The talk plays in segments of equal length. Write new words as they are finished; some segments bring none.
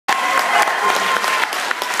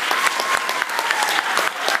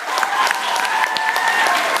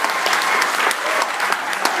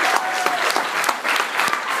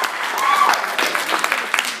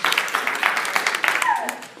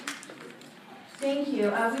Thank you. We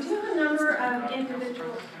do have a number of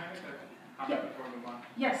individuals. Can I make a comment before we move on?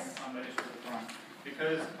 Yes. On the issue of withdrawn.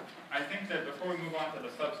 Because I think that before we move on to the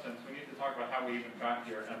substance, we need to talk about how we even got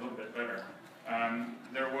here a little bit better.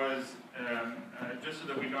 There was, just so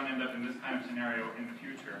that we don't end up in this kind of scenario in the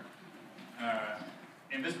future,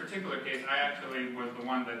 in this particular case, I actually was the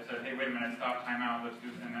one that said, hey, wait a minute, stop, time out, let's do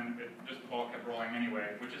this, and then just the ball kept rolling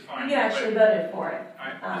anyway, which is fine. You actually voted for it,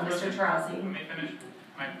 Mr. Let Tarazi. me finish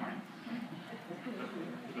my point.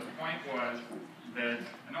 The point was that,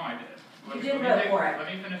 no, I did. You did vote for it. Let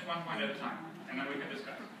me finish one point at a time, and then we can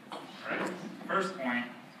discuss. Right? First point,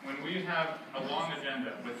 when we have a long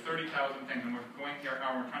agenda with 30,000 things, and we're going here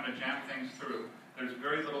how we're trying to jam things through, there's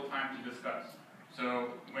very little time to discuss.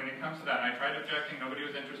 So when it comes to that, I tried objecting, nobody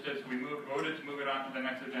was interested, so we voted to move it on to the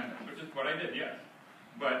next agenda, which is what I did, yes.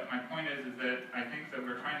 But my point is that I think that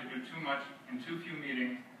we're trying to do too much in too few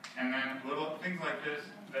meetings, and then little things like this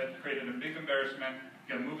that created a big embarrassment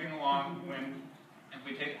get moving along when if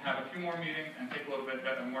we have a few more meetings and take a little bit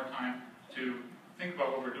more time to think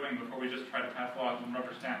about what we're doing before we just try to pass laws and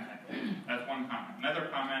rubber stamp things. That's one comment. Another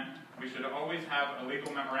comment, we should always have a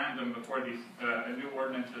legal memorandum before these new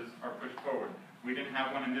ordinances are pushed forward. We didn't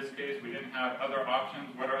have one in this case. We didn't have other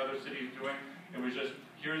options. What are other cities doing? It was just,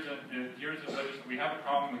 here's a legislation. We have a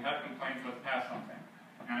problem. We have complaints. Let's pass something.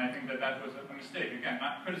 And I think that was a mistake. Again,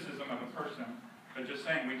 not criticism of a person, but just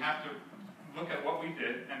saying we have to look at what we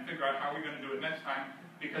did and figure out how we're going to do it next time.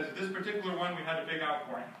 Because this particular one, we had a big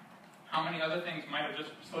outpouring. How many other things might have just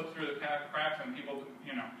slipped through the cracks and people,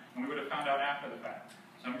 and we would have found out after the fact.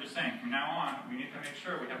 So I'm just saying, from now on, we need to make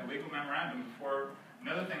sure we have a legal memorandum before.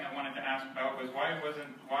 Another thing I wanted to ask about was why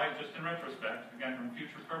just in retrospect, again, from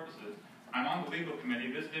future purposes, I'm on the legal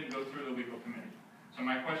committee, this didn't go through the legal committee. So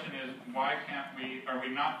my question is, why can't are we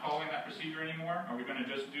not following that procedure anymore? Are we going to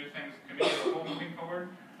just do things committee as a whole moving forward?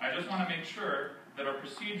 I just want to make sure that our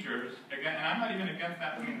procedures, again, and I'm not even against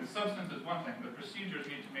that, I mean, the substance is one thing, the procedures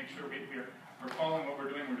need to make sure we're following what we're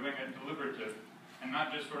doing it deliberative, and not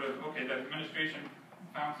just sort of, okay, the administration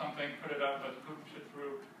found something, put it up, let's push it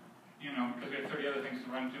through, because we have 30 other things to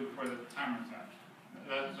run to before the time runs out.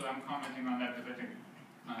 So I'm commenting on that because I think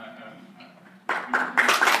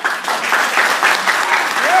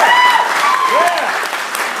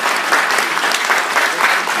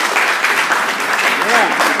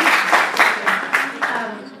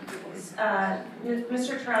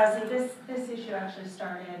Mr. Tarazi, this issue actually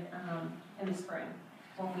started in the spring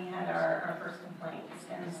when we had our first complaints,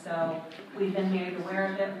 and so we've been made aware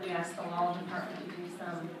of it. We asked the law department to do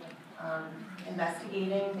some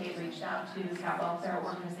investigating. They reached out to cat welfare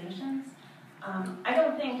organizations. I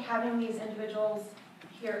don't think having these individuals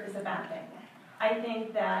here is a bad thing. I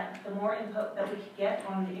think that the more input that we could get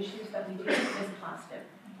on the issues that we do is positive.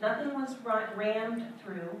 Nothing was rammed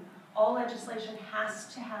through. All legislation has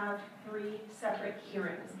to have 3 separate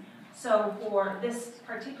hearings. So for this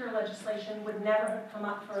particular legislation would never have come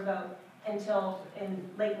up for a vote until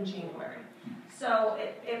late in January. So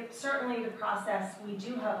it certainly the process, we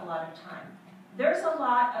do have a lot of time. There's a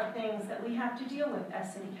lot of things that we have to deal with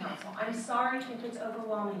as City Council. I'm sorry if it's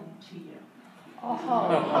overwhelming to you.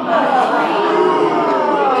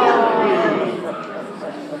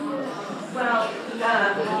 Well, you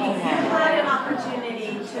had an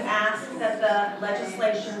opportunity to ask that the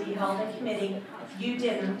legislation be held in committee. You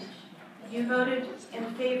didn't. You voted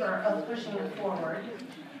in favor of pushing it forward.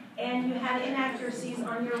 And you had inaccuracies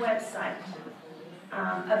on your website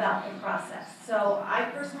about the process. So I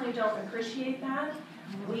personally don't appreciate that.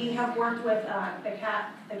 We have worked with the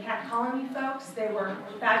cat colony folks. They were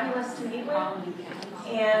fabulous to meet with.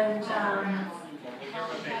 And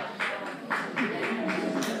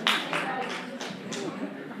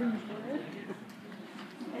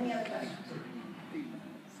any other questions?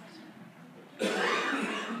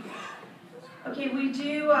 Okay, we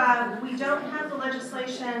don't have the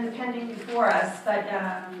legislation pending before us, but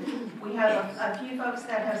we have a few folks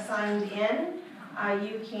that have signed in.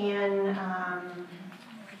 You can,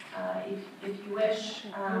 if you wish,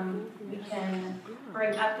 we can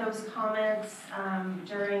bring up those comments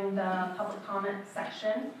during the public comment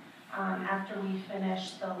section after we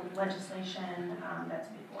finish the legislation that's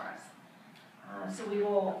before us. So we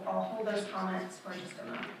will hold those comments for just a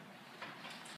moment.